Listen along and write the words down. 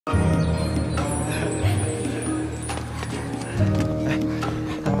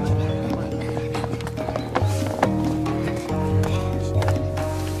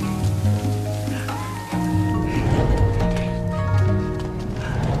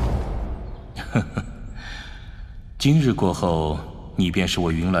今日过后，你便是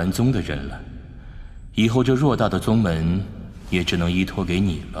我云岚宗的人了。以后这偌大的宗门，也只能依托给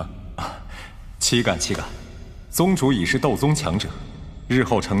你了。岂敢岂敢！宗主已是斗宗强者，日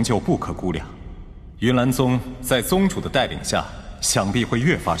后成就不可估量。云岚宗在宗主的带领下，想必会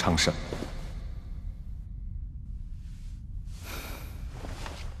越发昌盛。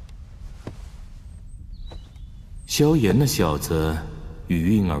萧炎那小子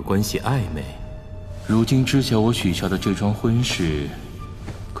与韵儿关系暧昧，如今知晓我许下的这桩婚事，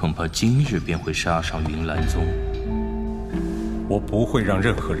恐怕今日便会杀上云岚宗。我不会让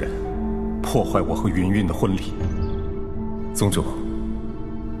任何人破坏我和云韵的婚礼。宗主，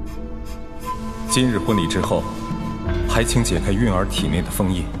今日婚礼之后，还请解开韵儿体内的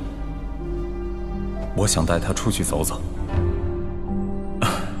封印。我想带她出去走走，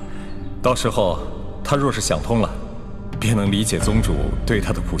到时候她若是想通了，便能理解宗主对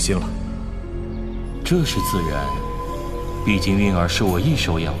她的苦心了。这是自然，毕竟韵儿是我一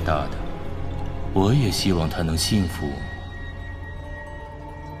手养大的，我也希望她能幸福。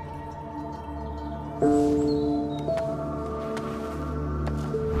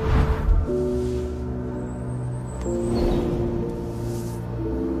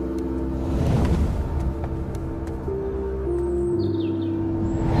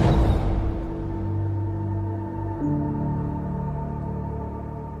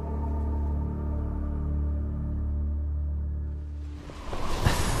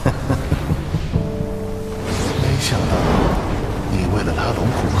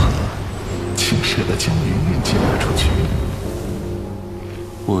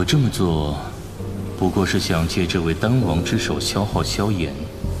我这么做，不过是想借这位丹王之手消耗萧炎。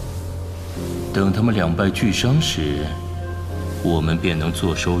等他们两败俱伤时，我们便能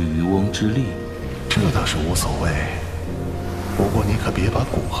坐收渔翁之利。这倒是无所谓，不过你可别把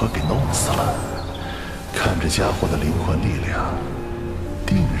古河给弄死了。看这家伙的灵魂力量，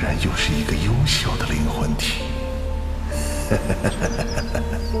定然又是一个优秀的灵魂体。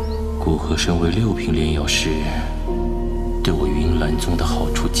古河身为6品炼药师，对我云岚宗的好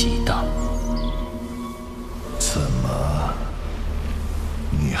处极大。怎么，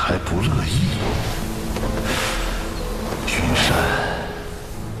你还不乐意？云山，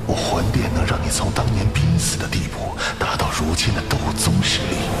我魂殿能让你从当年濒死的地步达到如今的斗宗实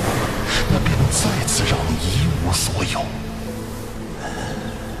力，那便能再次让你一无所有。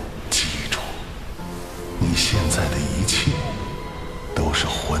记住，你现在的一切都是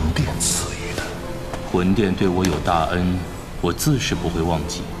魂殿赐予的。魂殿对我有大恩，我自是不会忘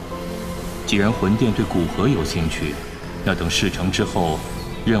记。既然魂殿对古河有兴趣，那等事成之后，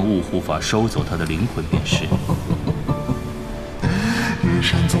任务护法收走他的灵魂便是。云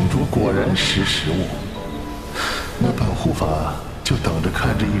山宗主果然识时务，那本护法就等着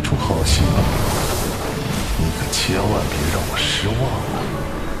看这一出好戏吧。你可千万别让我失望了。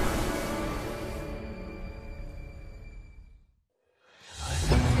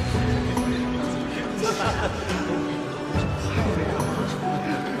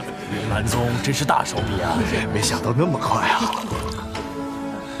云岚宗真是大手笔啊！没想到那么快啊！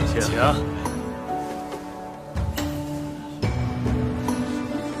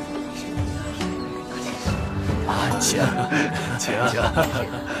请。请。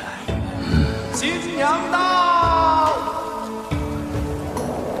新娘到！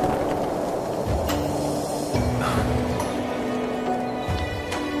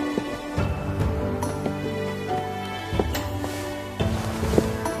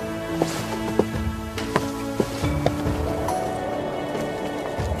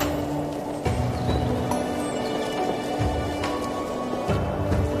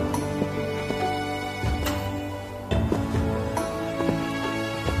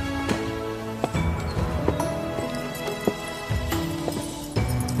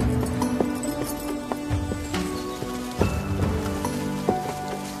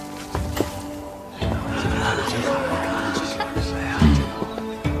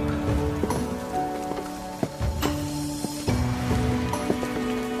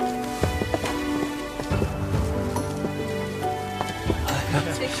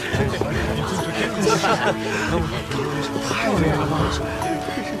太美了吧！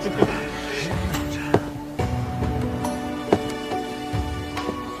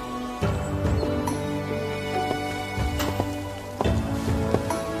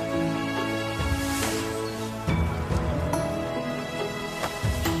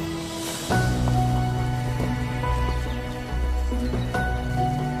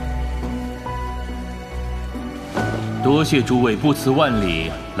多谢诸位不辞万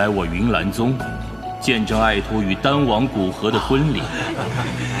里来我云岚宗，见证爱徒与丹王古河的婚礼。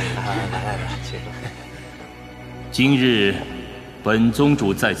今日，本宗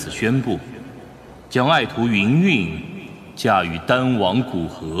主在此宣布，将爱徒云韵嫁与丹王古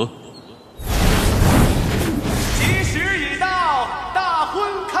河。吉时已到，大婚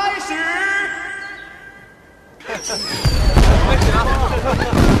开始。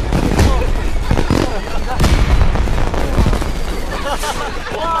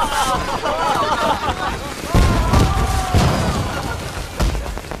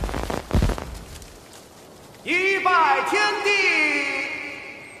一拜天地，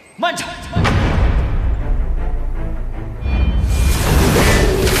慢着！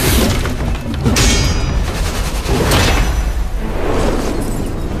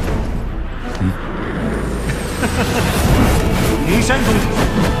云山宗主，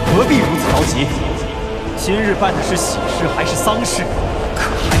何必如此着急？今日办的是喜事还是丧事，可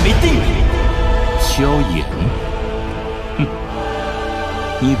还没定呢。萧炎，哼，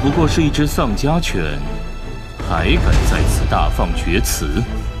你不过是一只丧家犬，还敢在此大放厥词？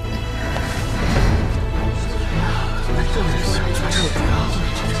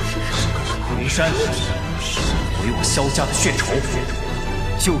云山，毁我萧家的血仇，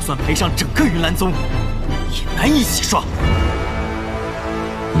就算赔上整个云岚宗，也难以洗刷。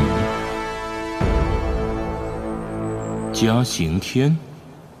嘉刑天，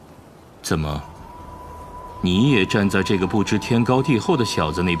怎么，你也站在这个不知天高地厚的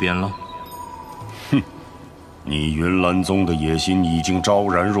小子那边了？哼，你云岚宗的野心已经昭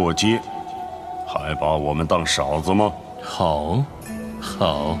然若揭，还把我们当傻子吗？好，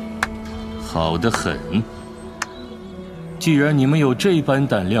好，好得很。既然你们有这般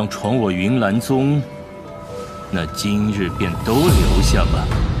胆量闯我云岚宗，那今日便都留下吧。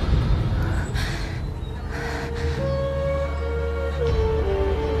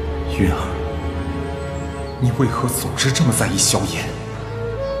云儿，你为何总是这么在意萧炎？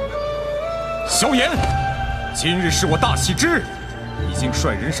萧炎，今日是我大喜之日，已经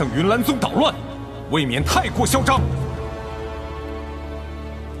率人上云岚宗捣乱，未免太过嚣张。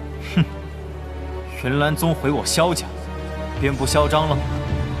哼，云岚宗毁我萧家，便不嚣张了；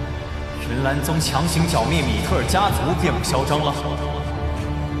云岚宗强行剿灭米特尔家族，便不嚣张了。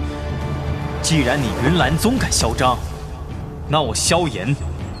既然你云岚宗敢嚣张，那我萧炎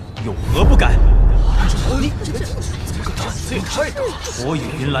有何不敢？我与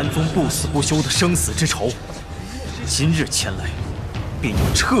云岚宗不死不休的生死之仇，今日前来，便要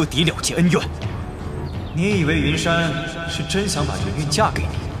彻底了结恩怨。你以为云山是真想把云韵嫁给你？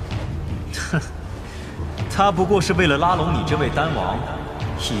哼，他不过是为了拉拢你这位丹王，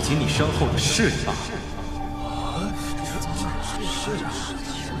以及你身后的势力罢了。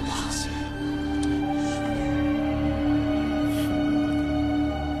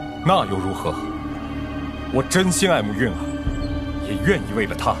那又如何？我真心爱慕韵儿，也愿意为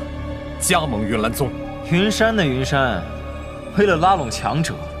了她加盟云岚宗。云山呢？云山，为了拉拢强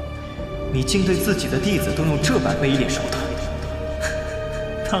者，你竟对自己的弟子都用这般卑劣手段，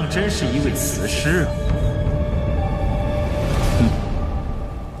当真是一位雌师啊！哼，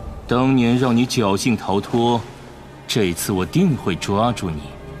当年让你侥幸逃脱，这次我定会抓住你，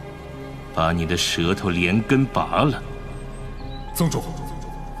把你的舌头连根拔了。宗主，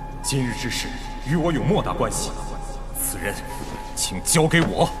今日之事与我有莫大关系，此人请交给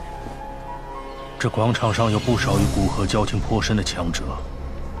我。这广场上有不少与古河交情颇深的强者，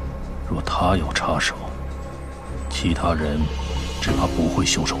若他有插手，其他人只怕不会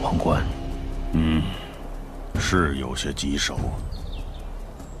袖手旁观。是有些棘手。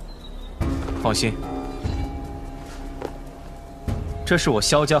放心，这是我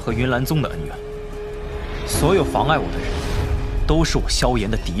萧家和云岚宗的恩怨，所有妨碍我的人，都是我萧炎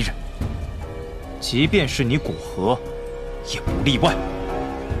的敌人。即便是你古河，也不例外。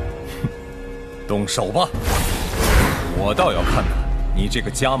动手吧！我倒要看看你这个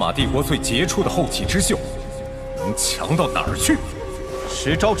加玛帝国最杰出的后起之秀，能强到哪儿去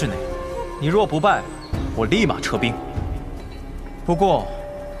！10招之内，你若不败，我立马撤兵。不过，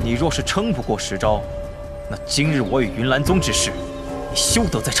你若是撑不过10招，那今日我与云岚宗之事，你休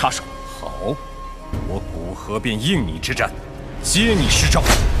得再插手。好，我古河便应你之战，接你10招。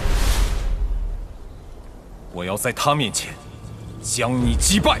我要在他面前将你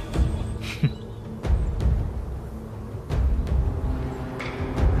击败。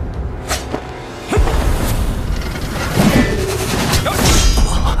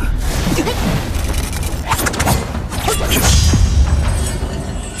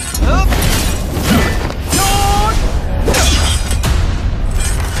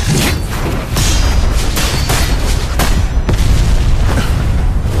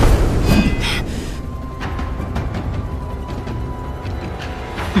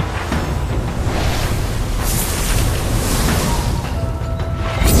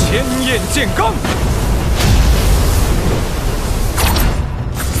焰剑罡。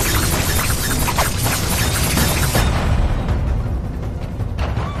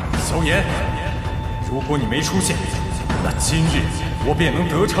萧炎，如果你没出现，那今日我便能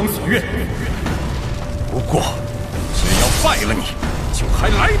得偿所愿。不过，只要败了你，就还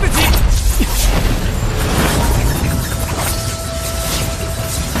来得及。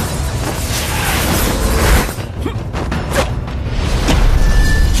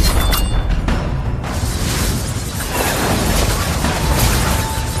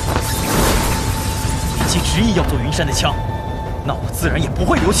你既执意要做云山的枪，那我自然也不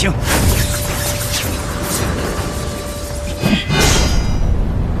会留情。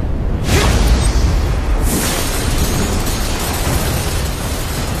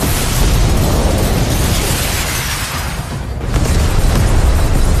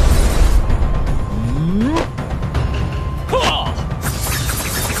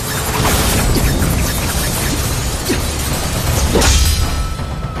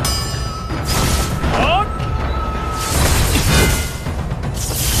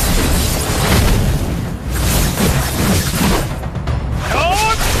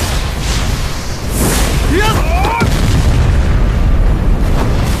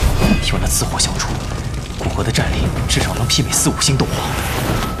有了此火相助，古河的战力至少能媲美4、5星斗皇。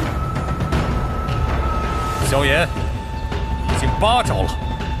萧炎，已经8招了。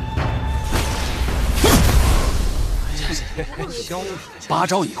8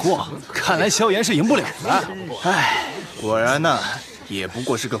招已过，看来萧炎是赢不了了。唉，果然呐，也不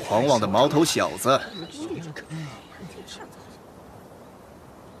过是个狂妄的毛头小子。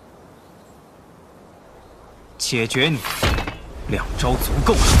解决你，2招足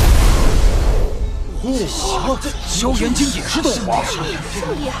够了。哇，萧炎竟也是斗皇，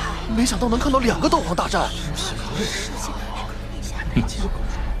没想到能看到2个斗皇大战。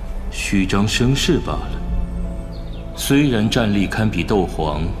虚张声势罢了。虽然战力堪比斗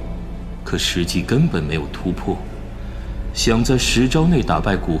皇，可实际根本没有突破。想在10招内打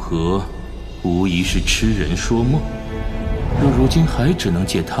败古河，无疑是痴人说梦。若如今还只能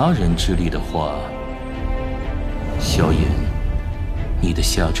借他人之力的话，萧炎，你的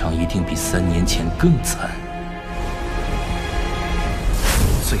下场一定比3年前更惨。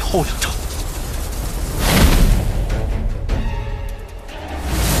最后2招。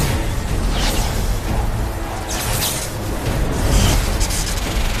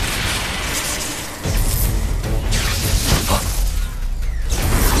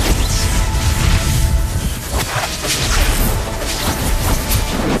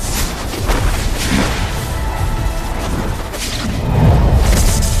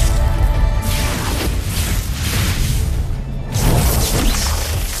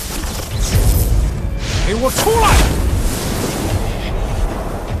给我出来！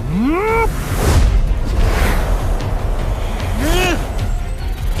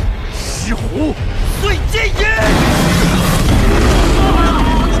狮虎碎剑也！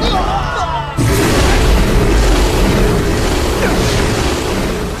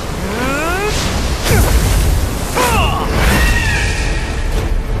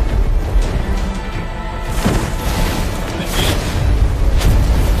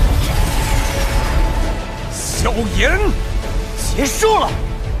萧炎，结束了，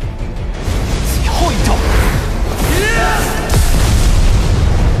最后1招。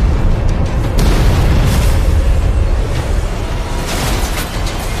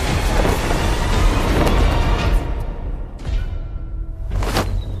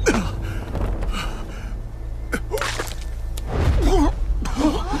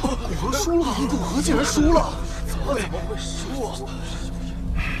古河输了，古河竟然输了，怎么会输啊？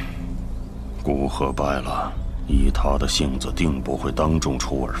古河败了。以他的性子，定不会当众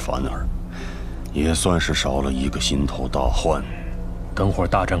出尔反尔，也算是少了一个心头大患。等会儿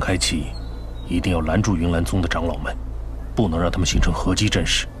大战开启，一定要拦住云岚宗的长老们，不能让他们形成合击阵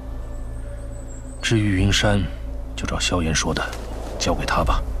势。至于云山，就照萧炎说的，交给他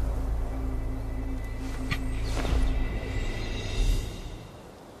吧。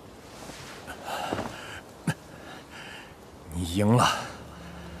你赢了。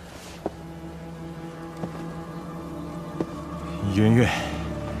云月，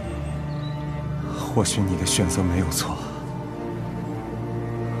或许你的选择没有错，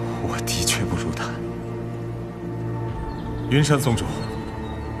我的确不如他。云山宗主，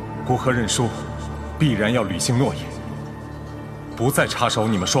古河认输，必然要履行诺言，不再插手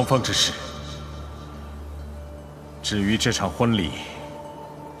你们双方之事。至于这场婚礼，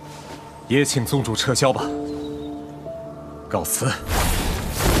也请宗主撤销吧。告辞。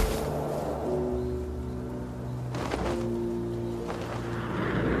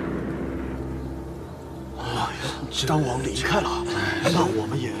张王离开了，那我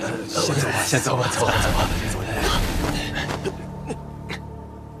们也先走吧，先走吧，走吧，走吧，走吧。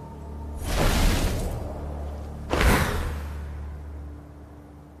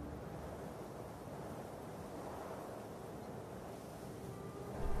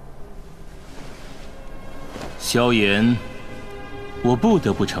萧炎，我不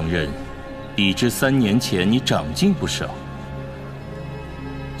得不承认，比之3年前你长进不少。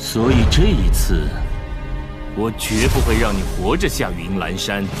所以这一次，我绝不会让你活着下云岚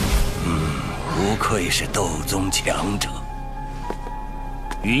山。不愧是斗宗强者。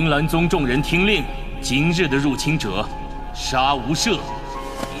云岚宗众人听令，今日的入侵者，杀无赦，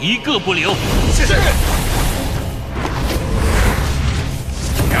一个不留。是。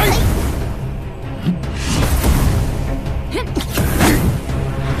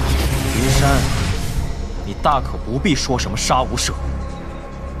云山，你大可不必说什么杀无赦。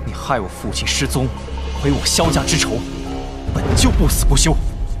你害我父亲失踪，毁我萧家之仇，本就不死不休。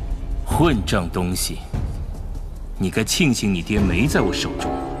混账东西！你该庆幸你爹没在我手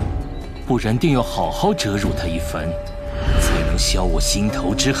中，不然定要好好折辱他一番，才能消我心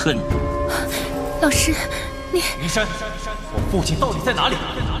头之恨。老师，你……云山，我父亲到底在哪里？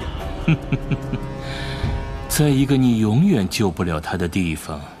在一个你永远救不了他的地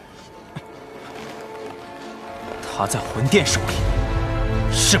方。他在魂殿手里，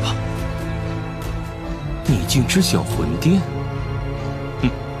是吧？你竟知晓魂殿？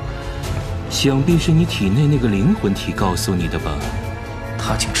想必是你体内那个灵魂体告诉你的吧？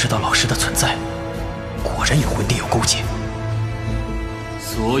他竟知道老师的存在，果然与魂殿有勾结。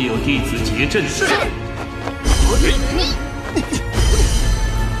所有弟子结阵。是。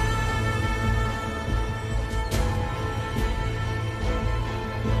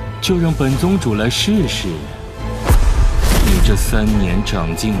就让本宗主来试试，你这3年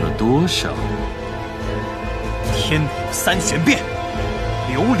长进了多少？天火3玄变，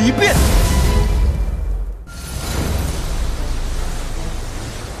琉璃变。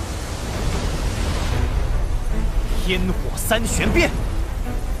天火3玄变，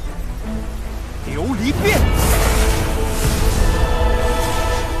琉璃变。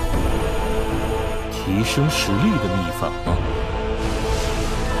提升实力的秘法吗？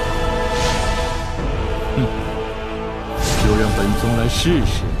就让本宗来试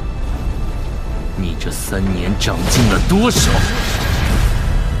试，你这3年长进了多少？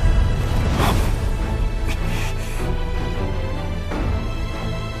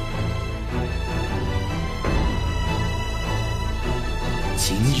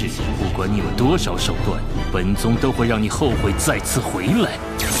今日不管你有多少手段，本宗都会让你后悔再次回来。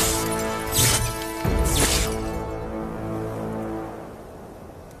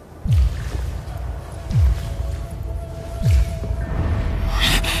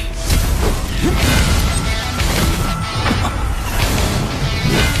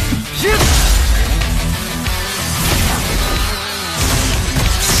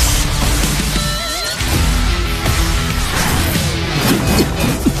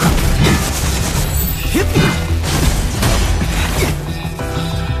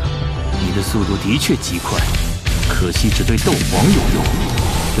速度的确极快，可惜只对斗皇有用，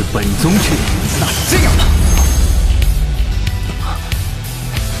对本宗却……那就这样吧，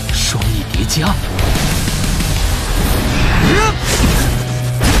双翼叠加。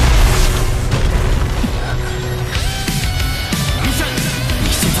云山，你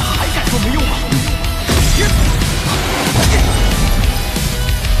现在还敢说没用吗？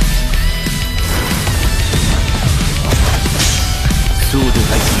速度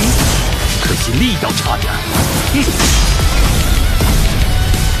还行。可惜力道差点。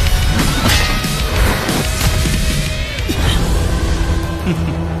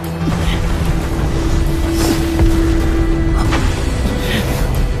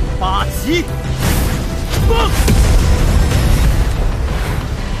八极，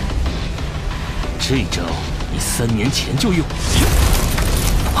这招你3年前就用。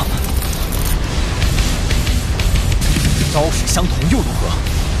招式相同又如何？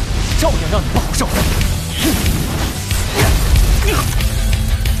照样让你不好受。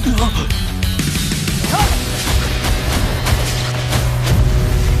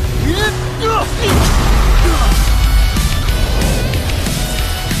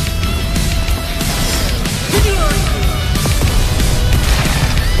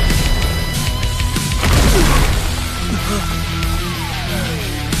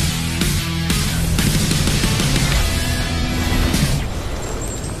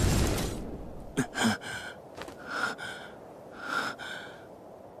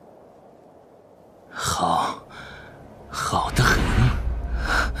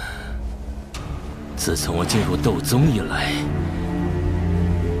自从我进入斗宗以来，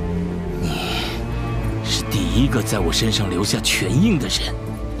你是第一个在我身上留下拳印的人。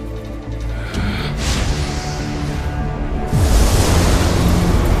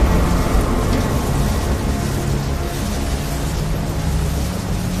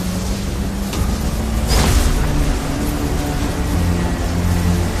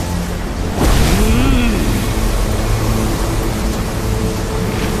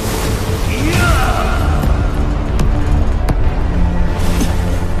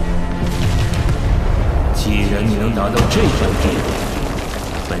达到这种地步，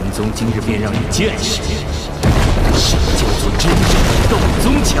本宗今日便让你见识什么叫做真正的斗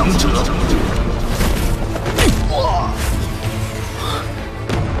宗强者。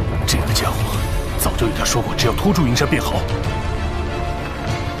这个家伙早就与他说过，只要拖住云山便好。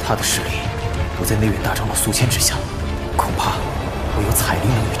他的实力不在内院大长老苏谦之下，恐怕唯有彩铃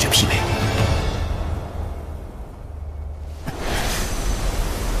能与之匹配。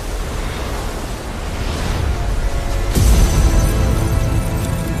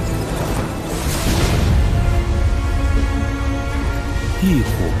异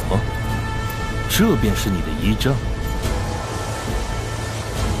火，这便是你的依仗。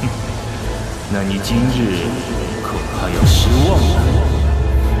那你今日恐怕要失望了。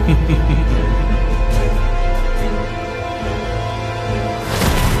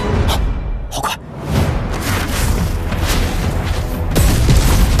好快！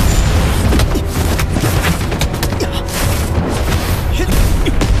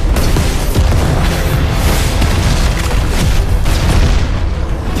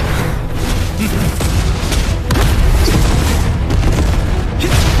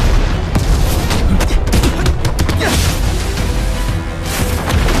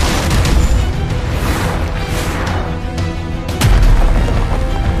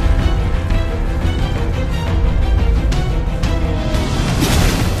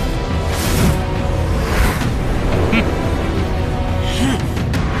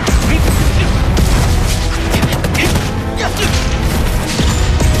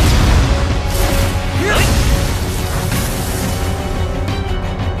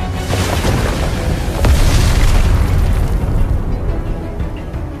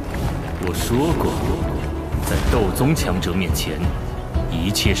说过，在斗宗强者面前，一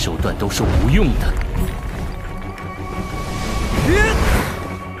切手段都是无用的。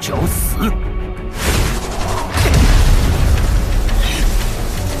找死！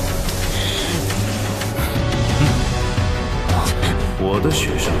我的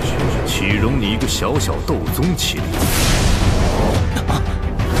学生岂容你一个小小斗宗欺凌？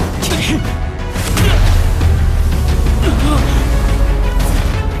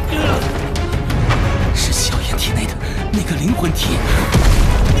是萧炎体内的那个灵魂体。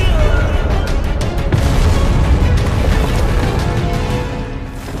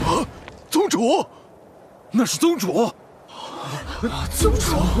啊！宗主，那是宗主！宗主，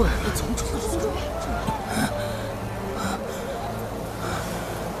宗主。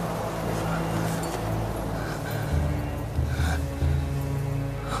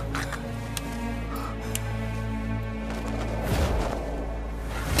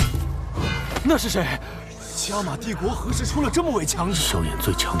那是谁？加玛帝国何时出了这么位强者？萧炎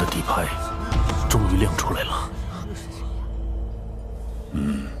最强的底牌，终于亮出来了。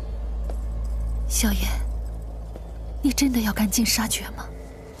萧炎，你真的要赶尽杀绝吗？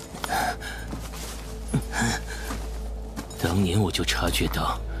当年我就察觉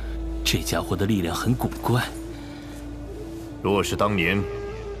到，这家伙的力量很古怪。若是当年，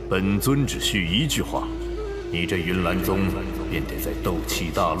本尊只需一句话，你这云岚宗便得在斗气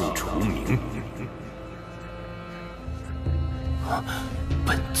大陆除名。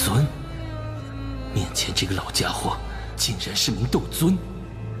本尊，面前这个老家伙竟然是名斗尊。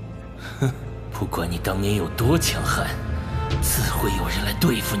哼，不管你当年有多强悍，自会有人来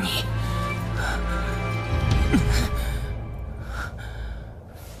对付你。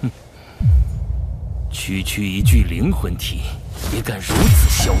区区一具灵魂体，也敢如此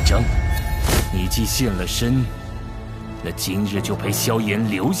嚣张？你既现了身，那今日就陪萧炎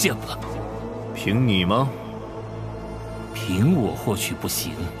留下吧。凭你吗？凭我或许不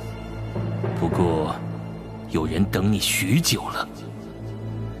行，不过有人等你许久了。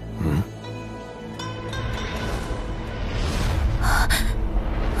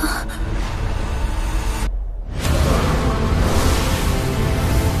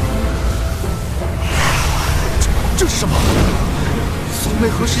这是什么？宗内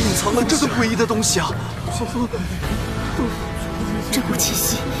何时隐藏了这个诡异的东西啊？这股气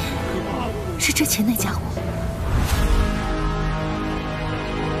息是之前那家伙。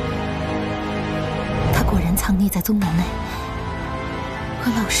果然藏匿在宗门内，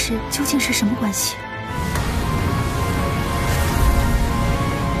和老师究竟是什么关系？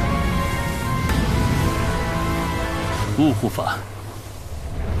雾护法，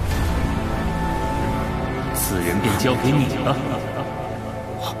此人便交给你了。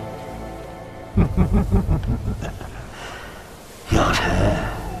药尘，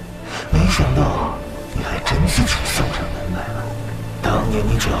没想到你还真自己送上门来了。当年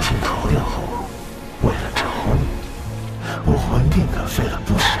你侥幸逃掉后，为了找你，我魂殿可费了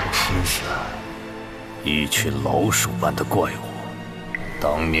不少心思啊。一群老鼠般的怪物，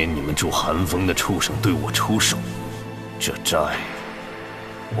当年你们助寒风的畜生对我出手，这债，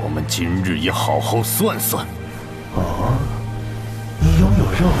我们今日也好好算算。哦，你拥有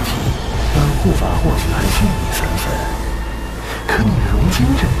肉体，当护法或许还欠你3分，可你如今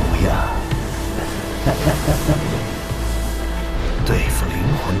这模样，对付灵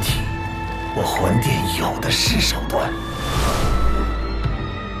魂体，我魂殿有的是手段。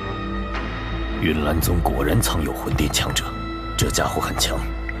云岚宗果然藏有魂殿强者，这家伙很强，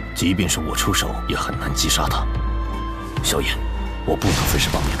即便是我出手，也很难击杀他。萧炎，我不能分尸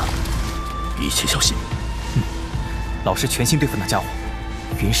帮你了，一切小心。老师全心对付那家伙，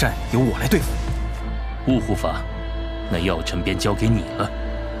云山由我来对付。雾护法，那药尘便交给你了。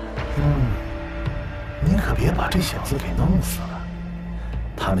您可别把这小子给弄死了。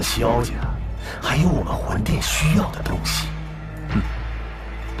他们萧家还有我们魂殿需要的东西。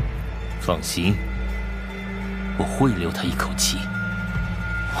放心，我会留他一口气。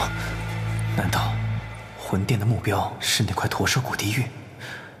难道魂殿的目标是那块驼蛇骨地狱？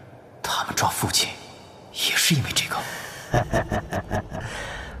他们抓父亲也是因为这个？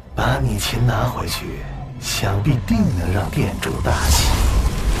把你琴拿回去，想必定能让店主大喜。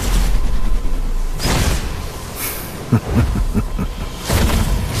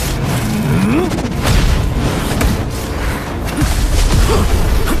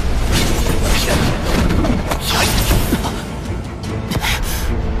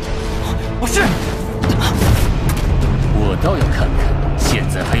我是。我倒要看看，现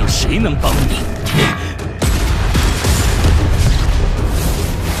在还有谁能帮你？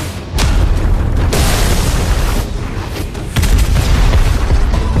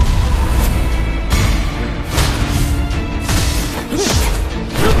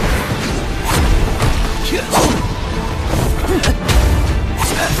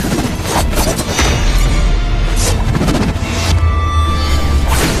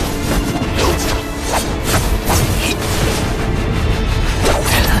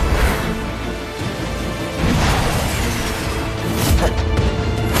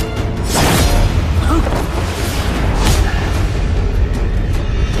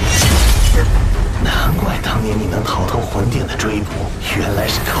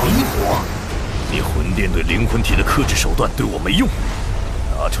对我没用，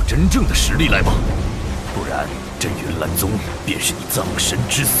拿出真正的实力来吧，不然这云岚宗便是你葬身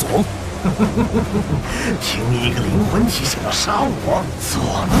之所。凭你一个灵魂体想要杀我，做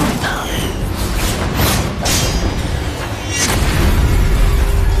梦呢！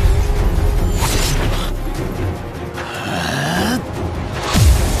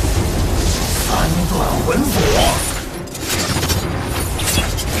三段魂锁。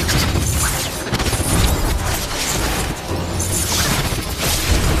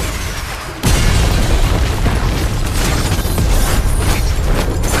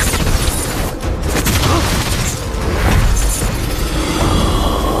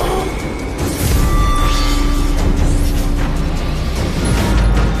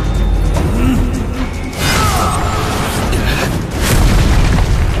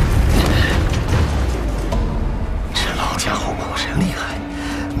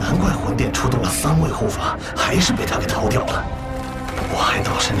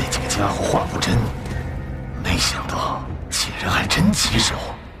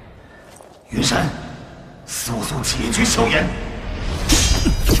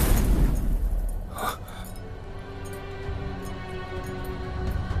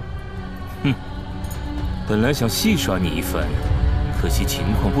本来想戏耍你一番，可惜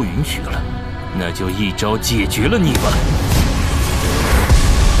情况不允许了，那就一招解决了你吧。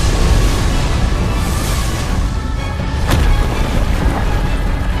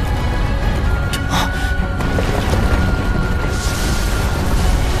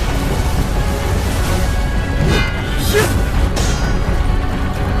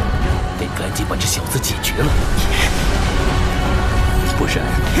得赶紧把这小子解决了，不然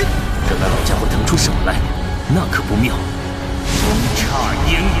等那老家伙腾出手来，那可不妙。风叉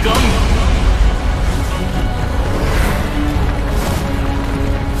烟罡。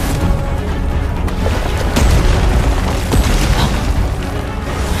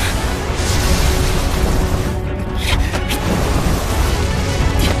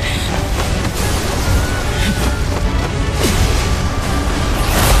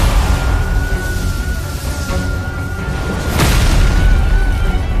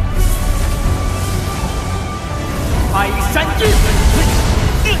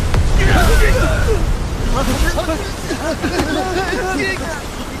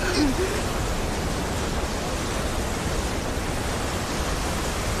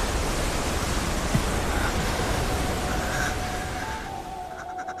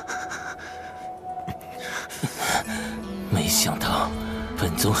想到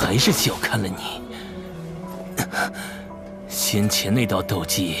本宗还是小看了你。先前那道斗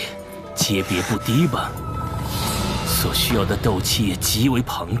技级别不低吧？所需要的斗气也极为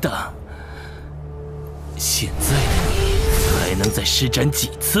庞大。现在的你还能再施展几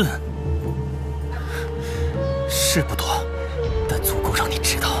次？是不多，但足够让你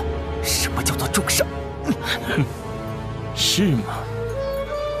知道什么叫做重伤。是吗？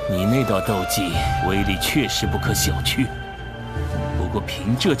你那道斗技威力确实不可小觑，不过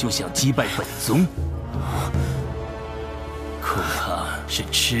凭这就想击败本宗，恐怕是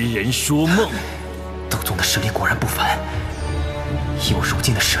痴人说梦。斗宗的实力果然不凡，以我如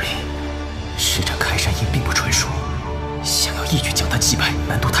今的实力，施展开山印并不纯熟，想要一举将他击败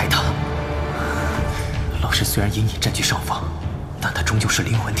难度太大。老师虽然隐隐占据上风，但他终究是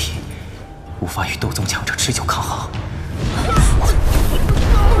灵魂体，无法与斗宗强者持久抗衡。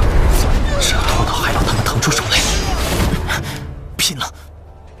只要拖到海老他们腾出手来，拼了！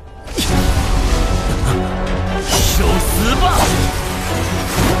受死吧！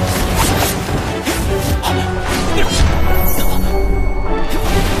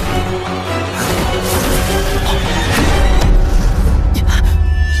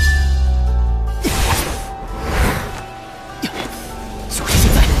就是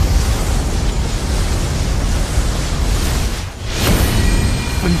现在！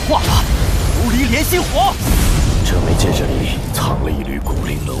分化吧，琉璃莲心火！这枚剑刃里藏了一缕古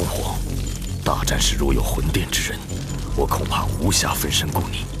灵冷火，大战时若有魂殿之人，我恐怕无暇分身顾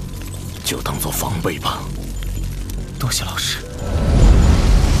你，就当做防备吧。多谢老师。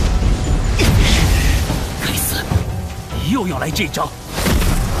该死，又要来这招！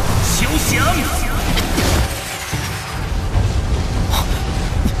休想！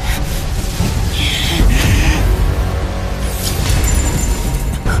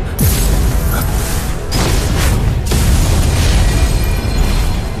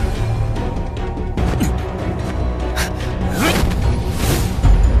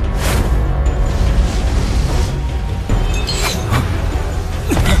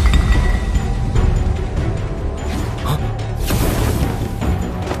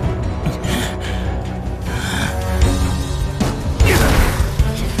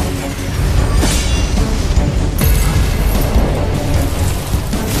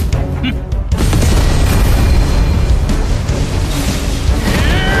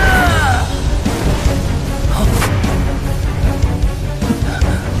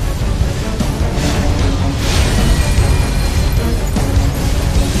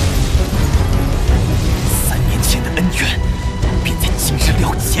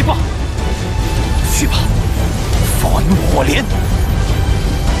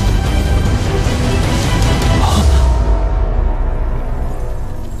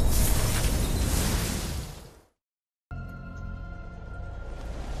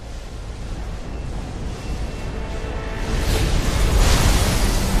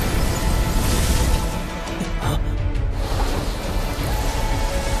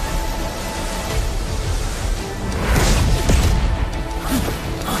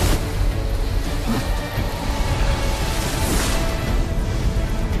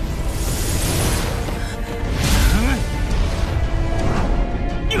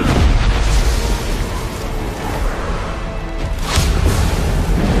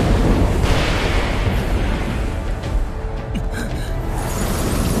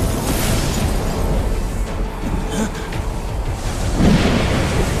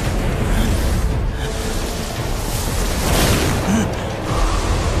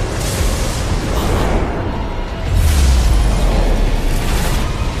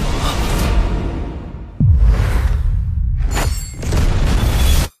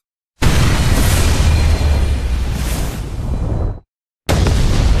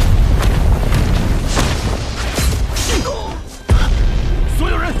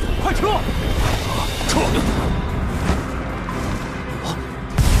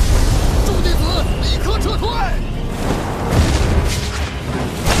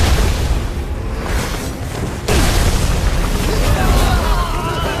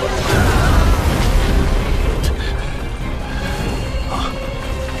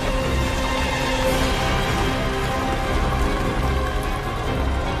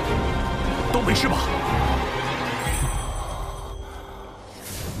没事吧？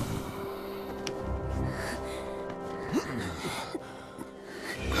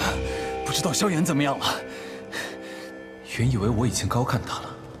不知道萧炎怎么样了？原以为我已经高看他了，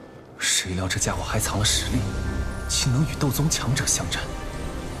谁料这家伙还藏了实力，竟能与斗宗强者相战。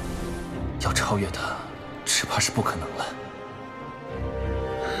要超越他，只怕是不可能了。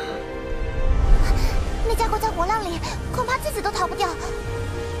那家伙会在火浪里，恐怕自己都逃不掉。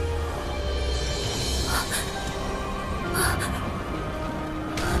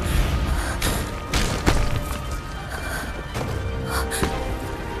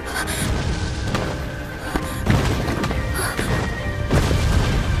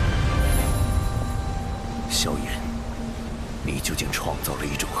萧炎，你究竟创造了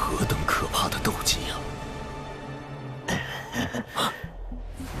一种何等可怕的斗技啊！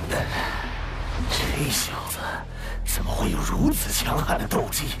这小子怎么会有如此强悍的斗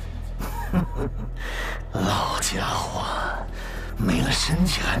技？老家伙，没了身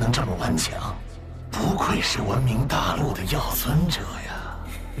体还能这么顽强，不愧是闻名大陆的药尊者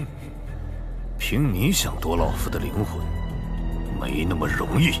呀！凭你想夺老夫的灵魂，没那么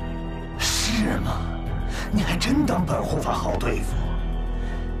容易。是吗？你还真当本护法好对付？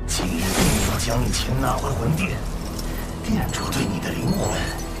今日定要将你擒拿回魂殿，殿主对你的灵魂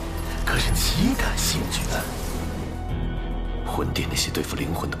可是极感兴趣的。魂殿那些对付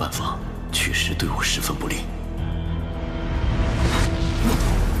灵魂的办法，确实对我十分不利。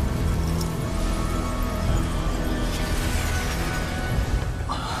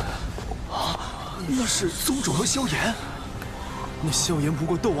那是宗主和萧炎。那萧炎不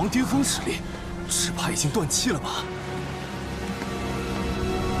过斗王巅峰实力，只怕已经断气了吧？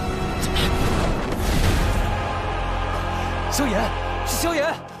萧炎，是萧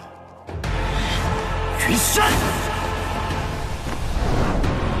炎！云山！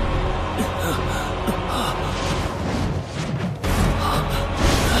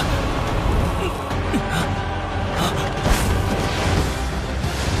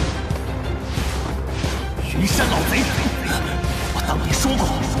云山老贼，我当年说过，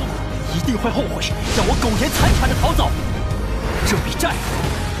一定会后悔让我苟延残喘的逃走。这笔债，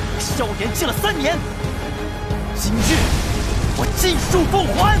萧炎借了3年，今日我尽数奉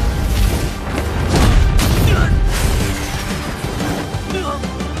还。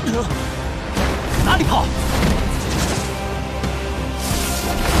哪里跑？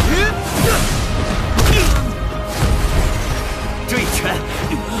这一拳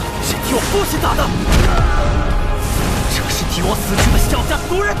是替我父亲打的，这是替我死去的萧家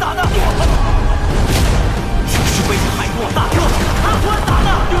族人打的，这是为你害我大哥阿欢打的，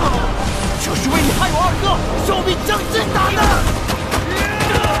这是为你害我二哥小命将军打的。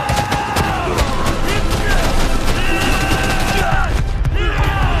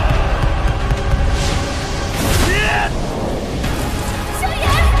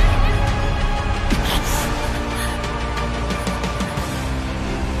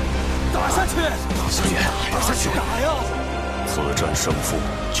萧炎，打下去！打呀！此战胜负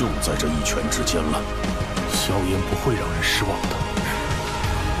就在这一拳之间了。萧炎不会让人失望的。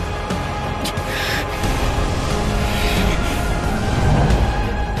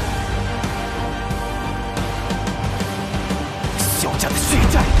萧家的血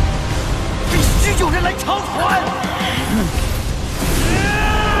债必须有人来偿还！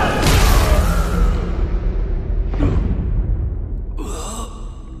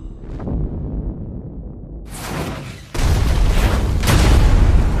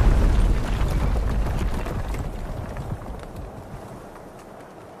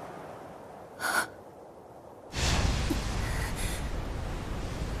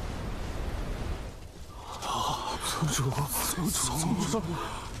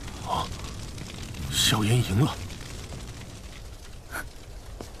啊！萧炎赢了。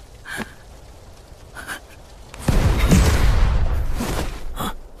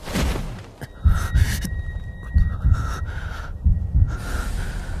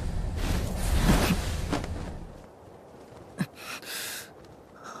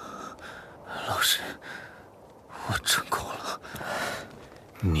老师，我成功了。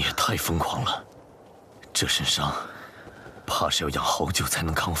你也太疯狂了，这身伤怕是要养好久才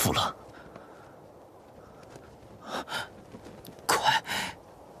能康复了。快，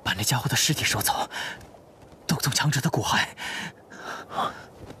把那家伙的尸体收走，斗宗强者的骨骸。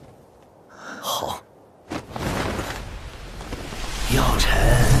好。药尘，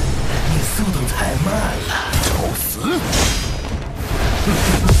你速度太慢了，找死！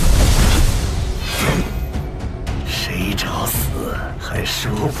谁找死还说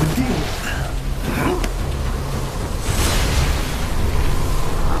不定呢。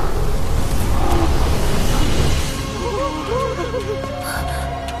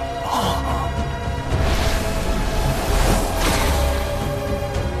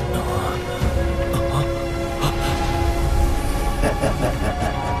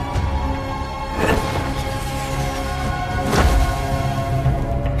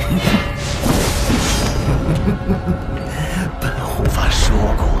本护法说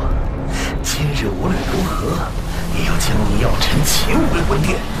过，今日无论何，也要将你药尘请回魂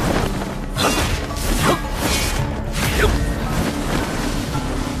殿。九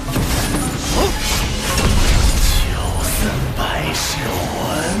三百世魂。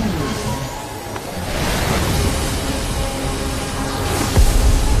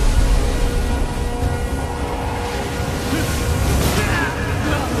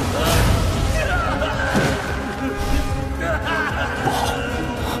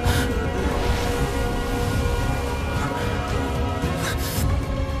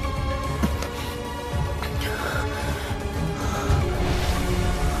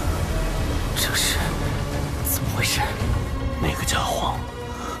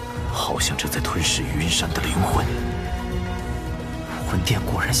 云山的灵魂，魂殿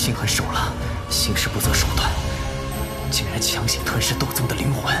果然心狠手辣，行事不择手段，竟然强行吞噬斗宗的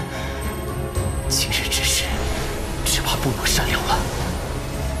灵魂。今日之事，只怕不能善了了，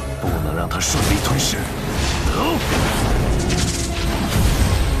不能让他顺利吞噬。走。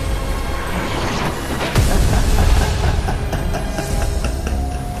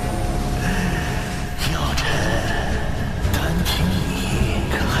药尘，单凭你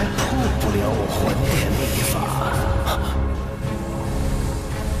可还破不了我魂殿秘法。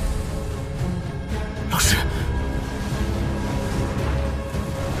老师，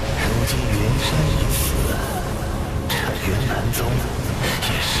如今云山已死，这云南宗也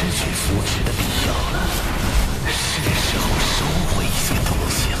失去扶持的必要了，是时候收回一些东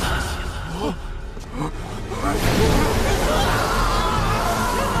西了。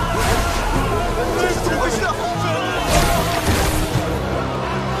 怎么回事啊？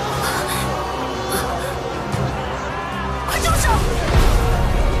快住手！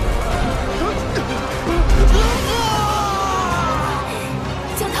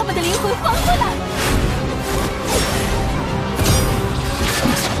将他们的灵魂还回来！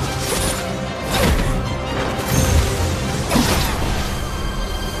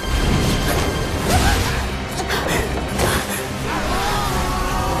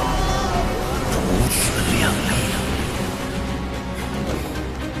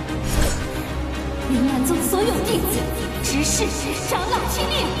云南宗所有弟子、执事、长老听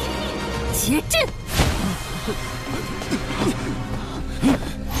令，结阵！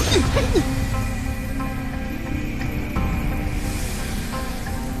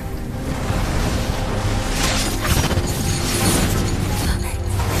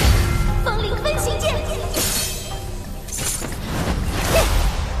风铃分形剑！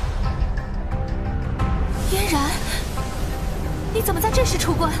嫣然，你怎么在这时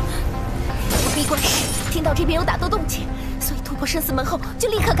出关？ 我闭关时听到这边有打斗动静，所以突破生死门后就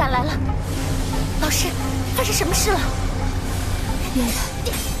立刻赶来了。老师，发生什么事了？嫣然，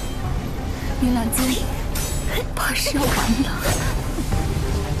云岚宗怕是要完了。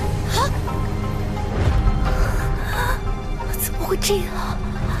啊！怎么会这样？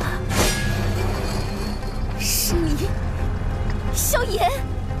是你，萧炎。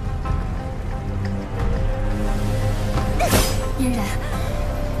嫣然。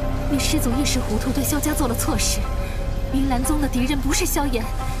 你师祖一时糊涂，对萧家做了错事。云岚宗的敌人不是萧炎，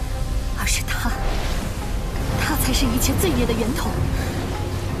而是他，他才是一切罪孽的源头。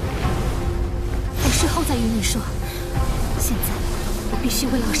我事后再与你说。现在，我必须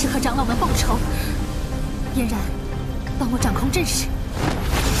为老师和长老们报仇。嫣然，帮我掌控阵势。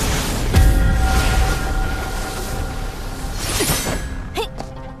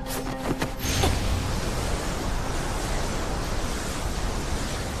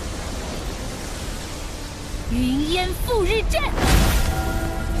 云烟赴日阵，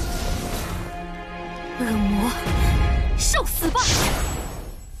恶魔，受死吧！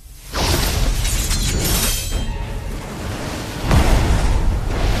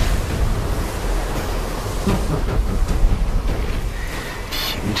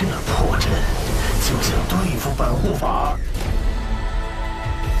凭这破阵就想对付本护法？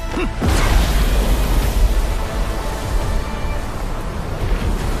哼！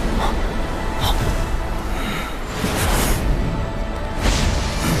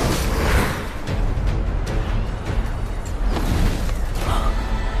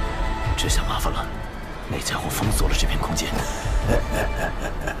 这下麻烦了，那家伙封锁了这片空间。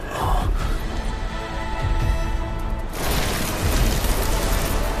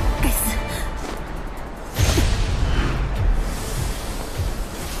该死！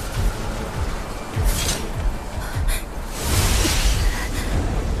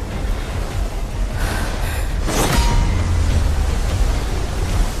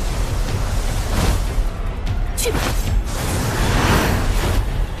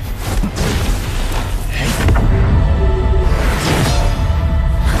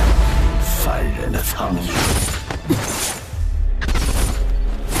的苍蝇。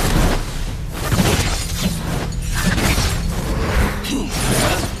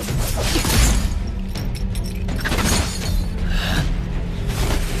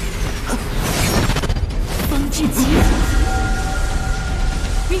风之极影，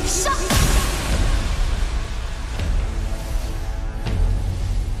陨杀。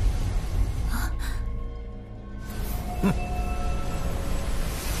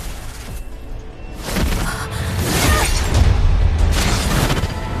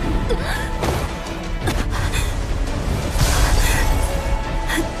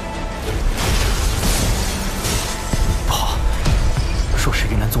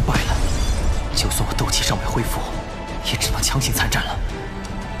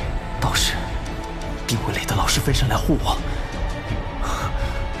 分身来护我。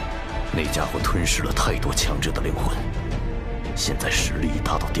那家伙吞噬了太多强者的灵魂，现在实力已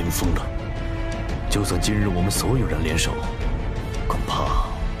达到巅峰了。就算今日我们所有人联手，恐怕……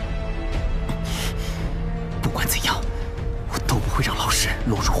不管怎样，我都不会让老师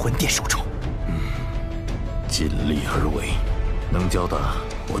落入魂殿手中。尽力而为，能教的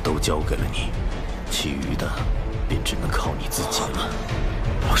我都教给了你，其余的便只能靠你自己了。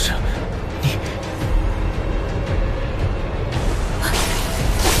老师，你……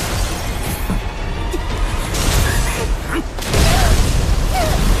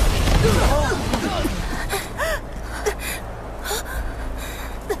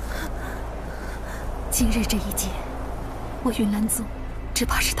今日这一劫，我云岚宗只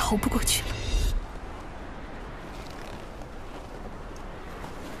怕是逃不过去了。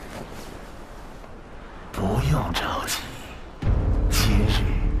不用着急，今日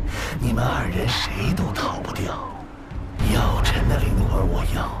你们二人谁都逃不掉。药尘的灵魂我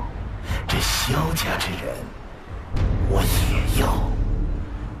要，这萧家之人我也要。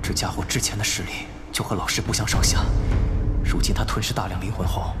这家伙之前的实力就和老师不相上下，如今他吞噬大量灵魂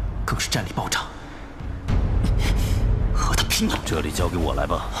后，更是战力暴涨。 和他拼了！这里交给我来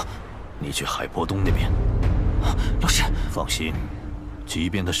吧，你去海波东那边。老师，放心，即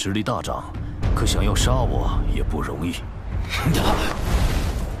便他实力大涨，可想要杀我也不容易。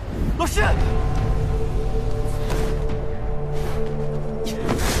老师，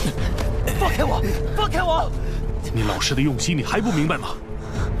放开我！放开我！你老师的用心你还不明白吗？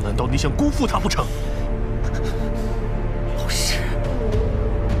难道你想辜负他不成？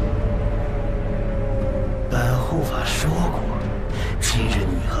 本护法说过，今日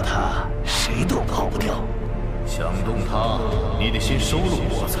你和他谁都跑不掉。想动他，你得先收了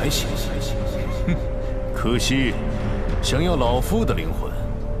我才行。哼，可惜，想要老夫的灵魂，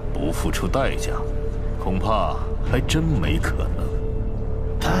不付出代价，恐怕还真没可能。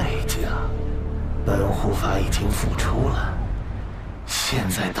代价，本护法已经付出了，现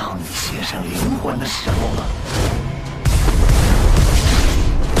在到你献上灵魂的时候了。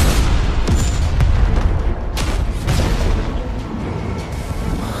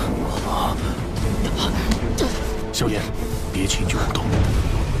 萧炎，别轻举妄动。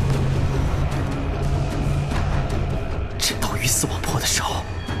真到鱼死网破的时候，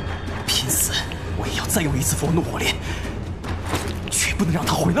拼死我也要再用一次佛怒火炼，绝不能让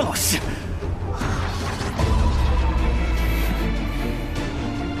他毁了老师。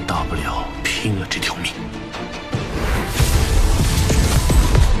大不了拼了这条命。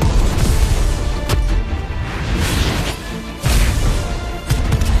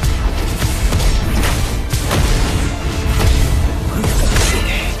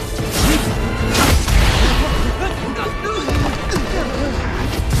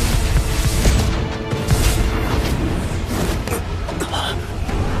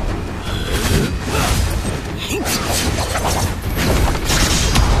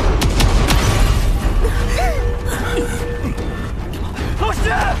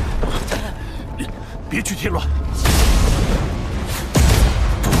 别去添乱！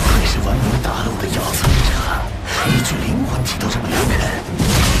不愧是闻名大陆的药藏者，一具灵魂体都这么难啃。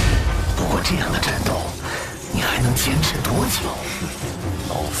不过这样的战斗，你还能坚持多久？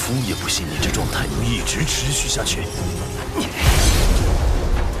老夫也不信你这状态能一直持续下去。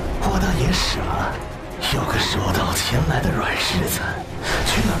我倒也傻，有个手到擒来的软柿子，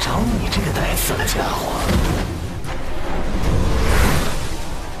却要找你这个带刺的家伙。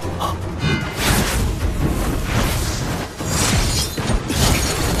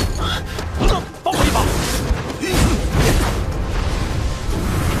 帮我一把！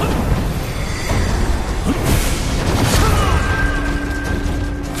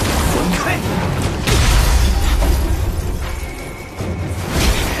滚开！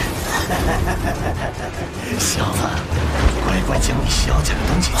小子，乖乖将你萧家的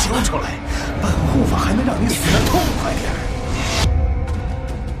东西交出来，本护法还能让你死得痛快点。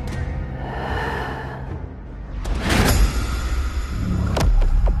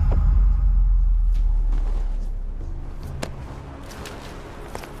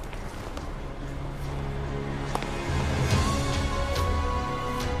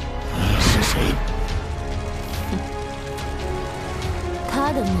你是谁？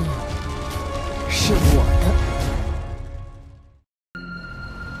他的命是我的。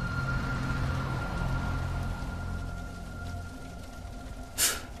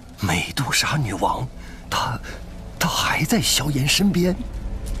美杜莎女王，她还在萧炎身边。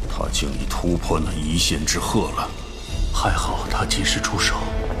他竟已突破那一线之赫了，还好他及时出手。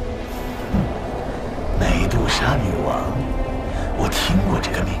美杜莎女王，我听过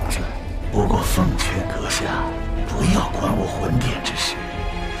这个名字，不过奉劝阁下不要管我魂殿之事，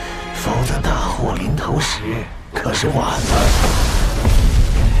否则大祸临头时可是晚了。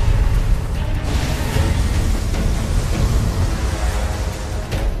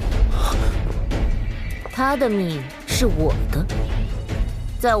他的命是我的，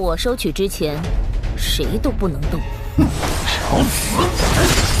在我收取之前，谁都不能动。找死！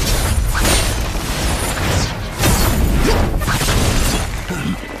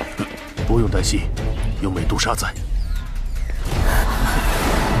不用担心，有美杜莎在。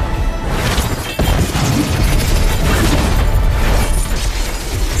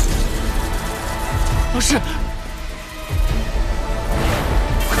老师。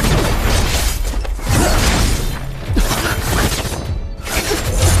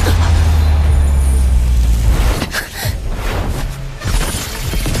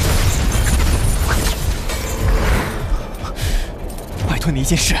拜托你一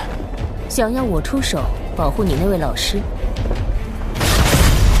件事，想要我出手保护你那位老师？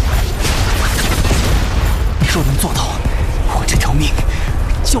若能做到，我这条命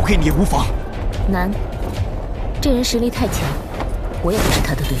交给你也无妨。难，这人实力太强，我也不是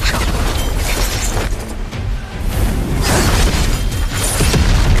他的对手。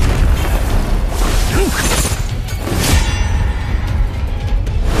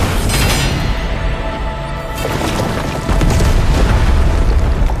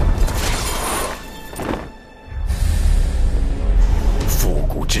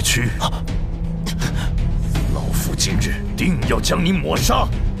之躯，老夫今日定要将你抹杀！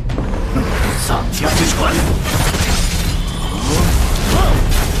丧家之犬！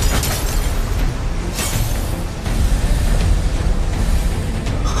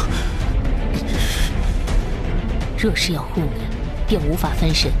若是要护你，便无法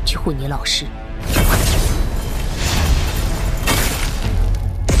分神去护你老师。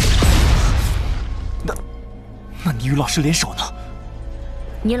那你与老师联手呢？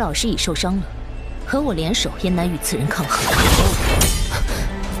你老师已受伤了，和我联手也难与此人抗衡。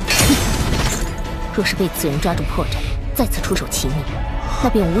若是被此人抓住破绽，再次出手齐灭，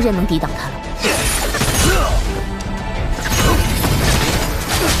那便无人能抵挡他了。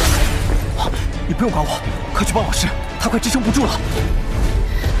你不用管我，快去帮老师，他快支撑不住了。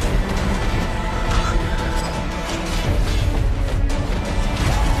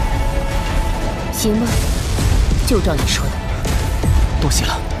行吧，就照你说的。多谢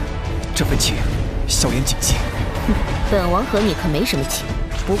了，这份情，萧炎谨记。本王和你可没什么情，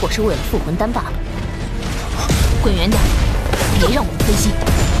不过是为了复魂丹罢了。滚远点，别让我们分心。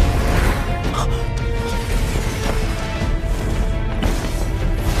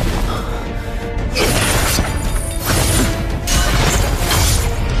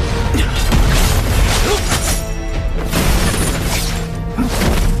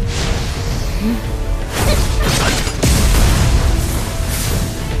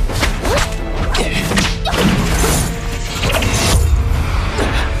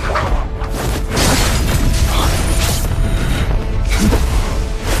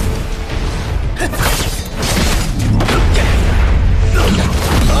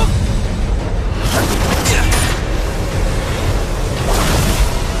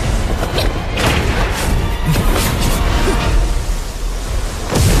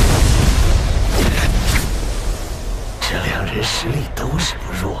实力都是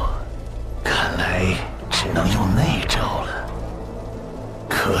不弱，看来只能用内招了。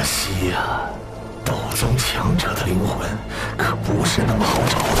可惜呀，斗宗强者的灵魂可不是那么好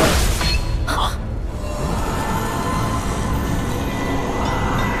找的。啊！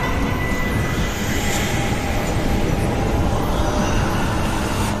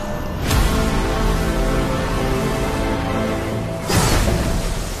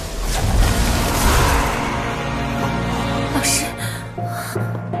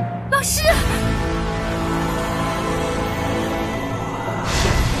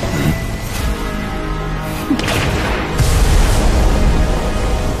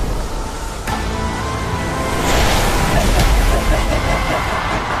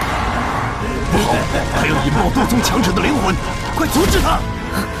阻止他！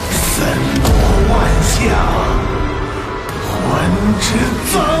森罗万象，魂之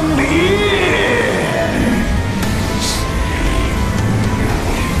葬礼。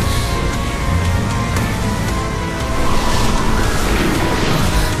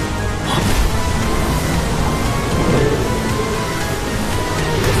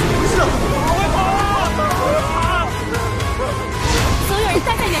所有人待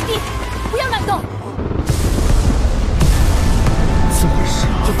在原地，不要乱动。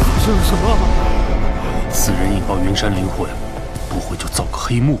这是什么？此人引爆云山灵魂，不会就造个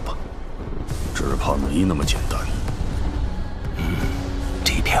黑幕吧？只怕没那么简单。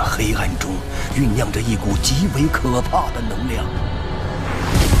这片黑暗中酝酿着一股极为可怕的能量，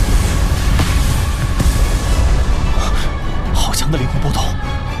好强的灵魂波动！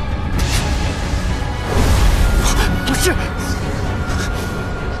不是，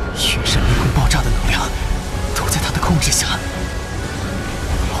云山灵魂爆炸的能量都在他的控制下。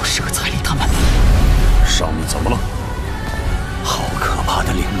老师和彩礼他们，上面怎么了？好可怕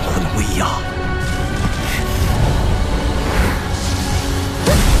的灵魂威压！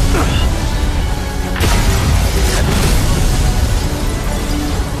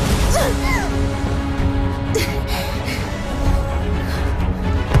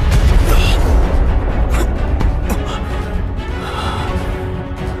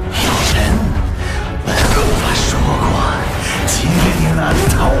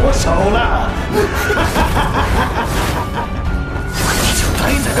到我手了，你就待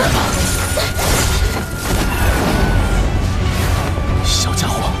在这儿吧。小家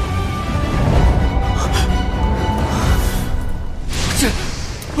伙，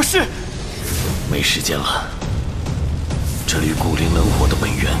不是，没时间了。这缕古灵冷火的本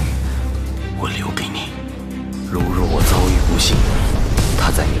源，我留给你。如若我遭遇不幸，它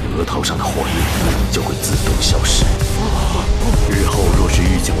在你额头上的火印就会自动消失。日后若是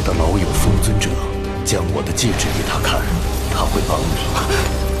遇见我的老友风尊者，将我的戒指给他看，他会帮你。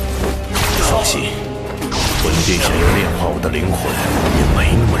放心，魂殿想要炼化我的灵魂也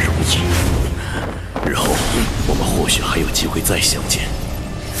没那么容易。日后我们或许还有机会再相见，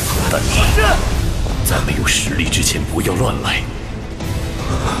但你在没有实力之前不要乱来。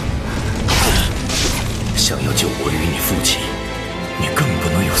想要救我与你父亲，你更不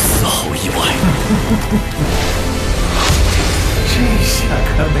能有丝毫意外。这下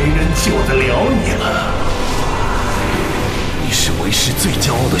可没人救得了你了。你是为师最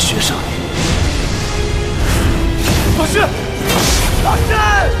骄傲的学生。老师，老师，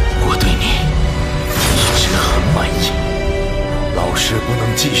我对你一直很满意。老师不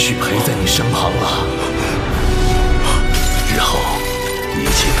能继续陪在你身旁了，日后一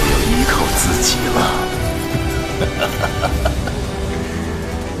切都要依靠自己了。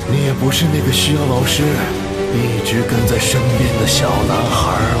你也不是那个需要老师一直跟在身边的小男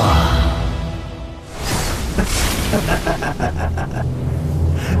孩了。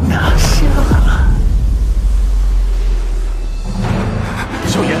拿下了。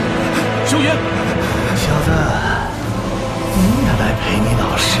萧炎，萧炎，小子，你也来陪你老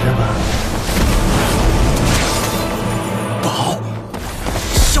师吧。不好，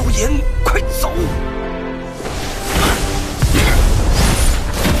萧炎，快走！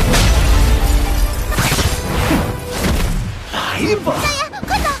来吧，萧炎，快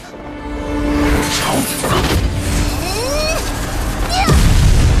走！吵死了！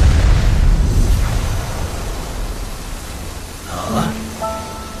啊，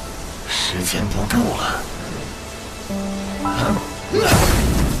时间不够了。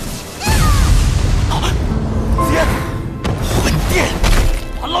姐，魂殿，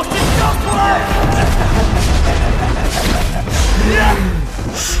把老师交出来！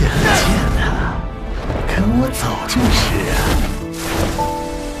想见他，跟我走就是啊。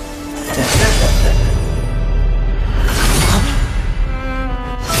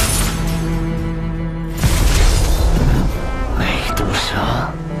没赌上，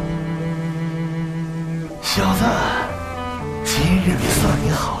小子，今日里算你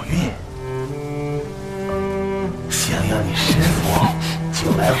好运。想要你师傅，就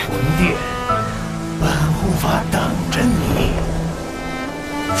来魂殿，本护法等着你。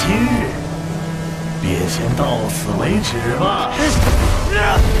今日便先到此为止吧。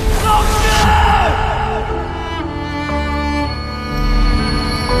老师！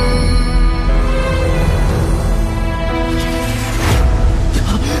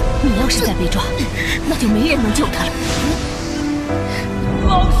你要是再被抓，那就没人能救他了。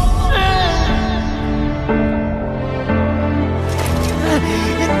老师！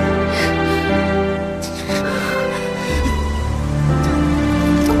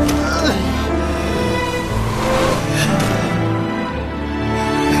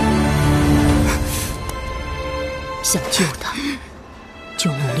想救他，就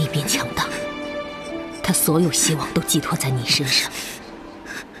努力变强大。他所有希望都寄托在你身上，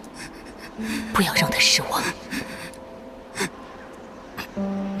不要让他失望。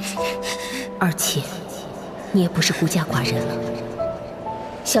而且，你也不是孤家寡人了。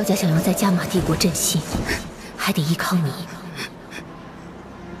萧家想要在加玛帝国振兴，还得依靠你。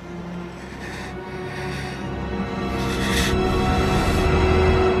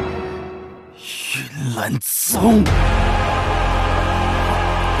云岚宗。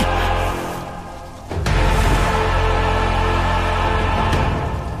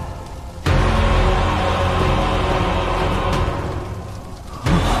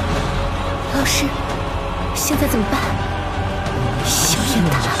 老师，现在怎么办？萧炎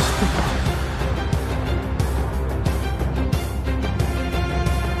打了，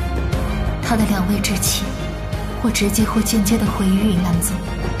他的2位至亲，或直接或间接的毁于云岚宗，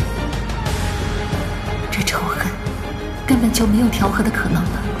这仇恨根本就没有调和的可能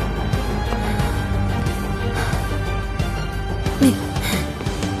了。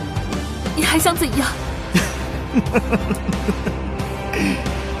你还想怎样？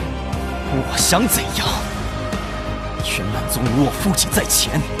我想怎样？云岚宗有我父亲在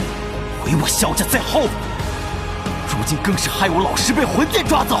前，毁我萧家在后，如今更是害我老师被魂殿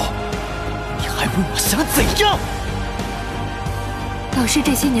抓走，你还问我想怎样？老师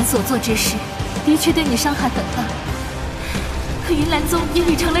这些年所做之事，的确对你伤害很大。可云岚宗也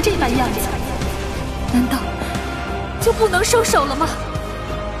已成了这般样子，难道就不能收手了吗？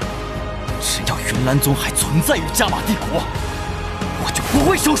只要云岚宗还存在于加玛帝国，我就不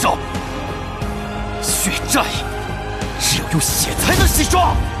会收手。 血债，只有用血才能洗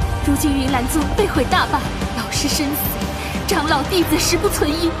刷。如今云岚宗被毁大半，老师身死，长老弟子十不存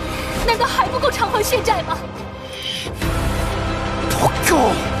一，难道还不够偿还血债吗？不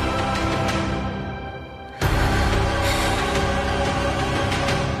够。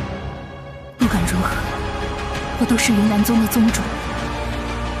不管如何，我都是云岚宗的宗主。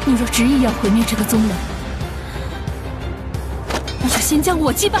你若执意要毁灭这个宗门，那就先将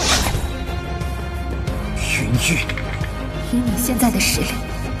我击败。 云玉，以你现在的实力，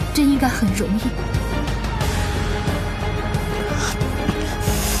这应该很容易。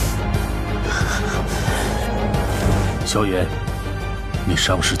萧炎，你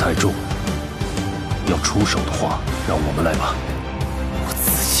伤势太重，要出手的话，让我们来吧。我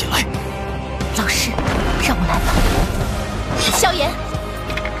自己来。老师，让我来吧。萧炎，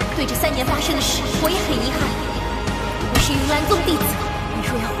对这3年发生的事，我也很遗憾。我是云岚宗弟子，你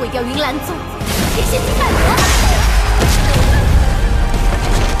若要毁掉云岚宗， 天仙击败我！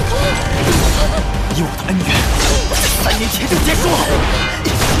以我的恩怨，3年前就结束了。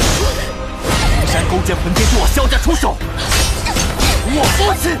云山勾结魂殿对我萧家出手，我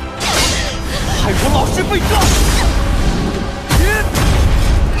父亲害我老师被抓，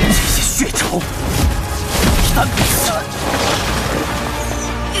这些血仇，3辈子，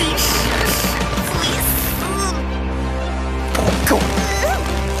云山罪死，不够。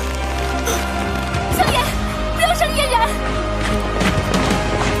 萧炎，不要伤嫣然！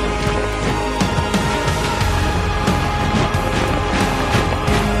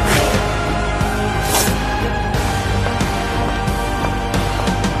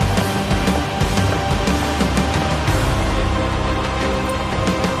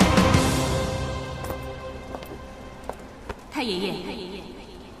太爷爷，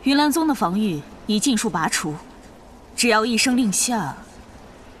云岚宗的防御已尽数拔除，只要一声令下。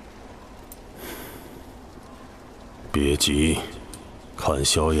 别急，看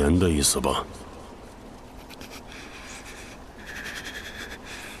萧炎的意思吧。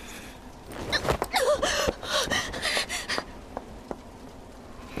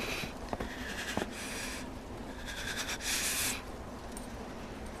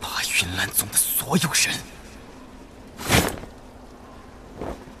把云岚宗的所有人，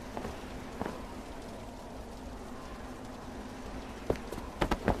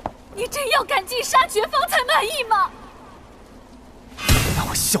你真要赶尽杀绝方才满意吗？ 那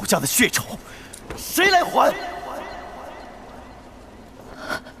我萧家的血仇，谁来还？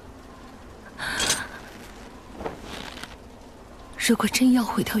如果真要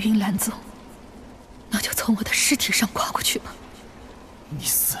毁掉云岚宗，那就从我的尸体上跨过去吧。你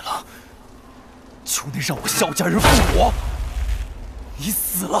死了，就能让我萧家人复活；你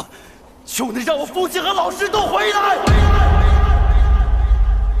死了，就能让我父亲和老师都回来。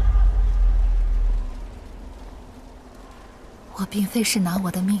我并非是拿我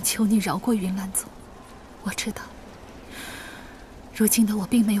的命求你饶过云岚宗，我知道，如今的我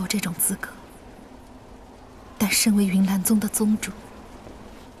并没有这种资格。但身为云岚宗的宗主，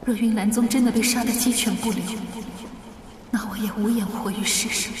若云岚宗真的被杀得鸡犬不留，那我也无颜活于世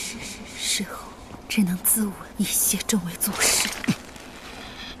上，事后只能自刎，以谢众位祖师。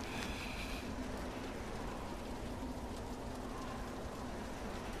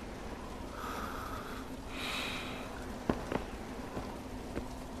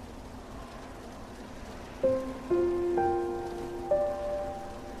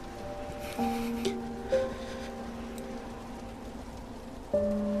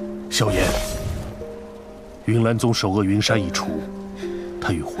萧炎，云岚宗首恶云山一除，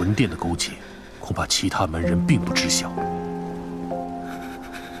他与魂殿的勾结，恐怕其他门人并不知晓。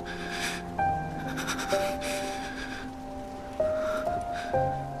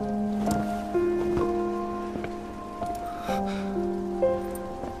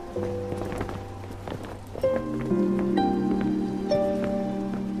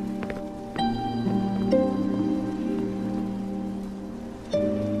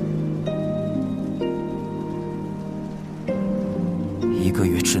1个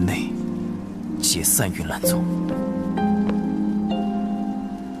月之内解散云岚宗，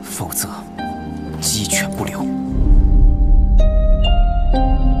否则鸡犬不留。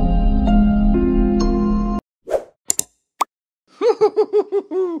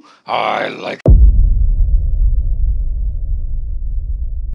I like